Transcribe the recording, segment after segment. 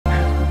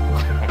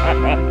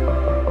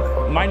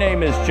My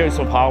name is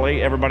Joseph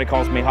Holly. Everybody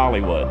calls me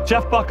Hollywood.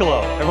 Jeff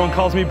Buckalow. Everyone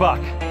calls me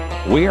Buck.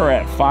 We are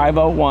at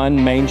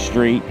 501 Main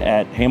Street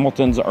at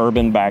Hamilton's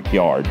Urban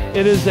Backyard.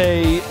 It is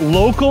a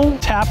local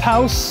tap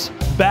house,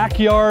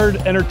 backyard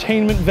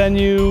entertainment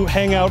venue,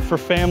 hangout for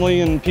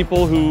family and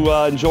people who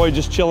enjoy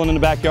just chilling in the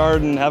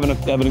backyard and having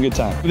a good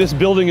time. This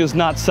building is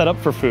not set up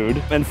for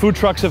food, and food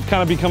trucks have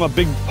kind of become a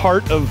big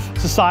part of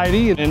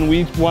society, and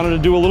we wanted to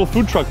do a little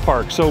food truck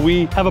park. So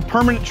we have a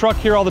permanent truck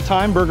here all the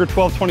time, Burger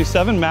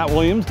 1227. Matt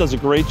Williams does a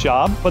great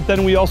job, but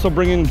then we also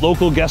bring in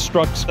local guest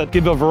trucks that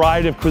give a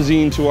variety of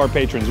cuisine to our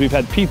patrons. We've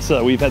had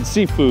pizza, we've had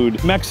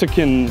seafood,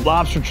 Mexican,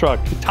 lobster truck,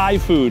 Thai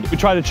food. We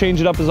try to change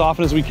it up as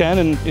often as we can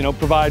and,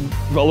 provide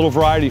a little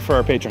variety for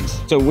our patrons.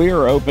 So we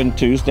are open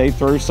Tuesday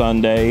through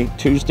Sunday.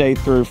 Tuesday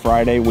through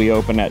Friday, we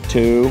open at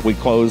 2. We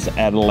close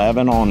at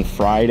 11 on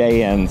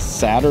Friday and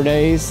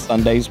Saturdays.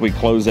 Sundays, we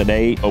close at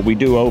 8, but we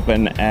do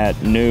open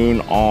at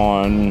noon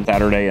on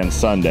Saturday and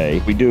Sunday.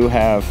 We do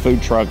have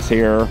food trucks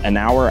here an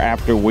hour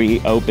after we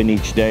open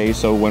each day.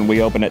 So when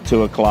we open at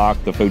 2 o'clock,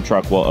 the food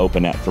truck will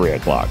open at 3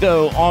 o'clock.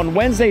 So on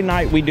Wednesday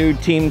night, we do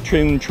Team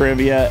Tune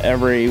Trivia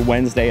every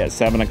Wednesday at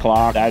 7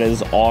 o'clock. That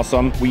is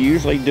awesome. We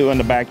usually do in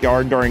the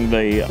backyard during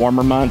the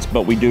warmer months,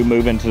 but we do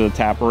move into the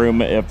tap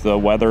room if the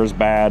weather is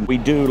bad. We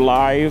do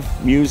live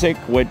music,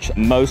 which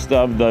most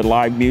of the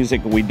live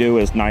music we do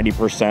is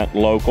 90%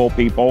 local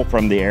people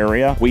from the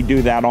area. We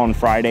do that on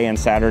Friday and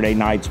Saturday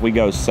nights. We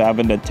go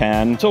 7 to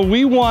 10. So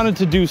we wanted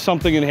to do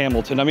something in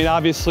Hamilton. I mean,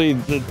 obviously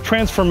the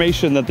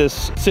transformation that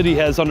this city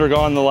has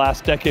undergone the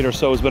last decade or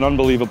so has been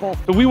unbelievable.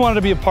 So we wanted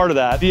to be a part of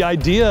that. The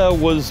idea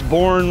was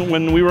born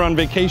when we were on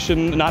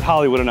vacation, not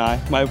Hollywood and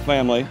I, my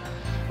family.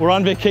 We're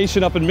on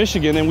vacation up in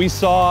Michigan, and we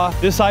saw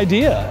this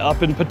idea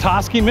up in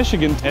Petoskey,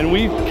 Michigan, and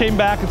we came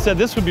back and said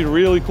this would be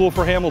really cool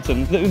for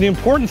Hamilton. The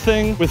important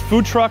thing with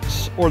food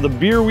trucks, or the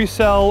beer we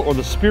sell, or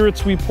the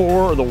spirits we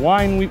pour, or the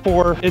wine we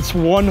pour, it's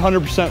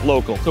 100%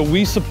 local. So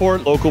we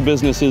support local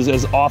businesses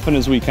as often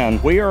as we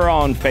can. We are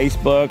on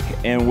Facebook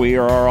and we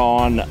are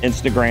on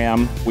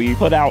Instagram. We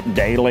put out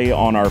daily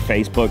on our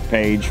Facebook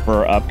page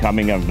for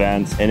upcoming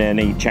events and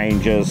any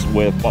changes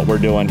with what we're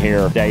doing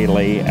here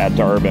daily at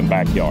the Urban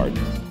Backyard.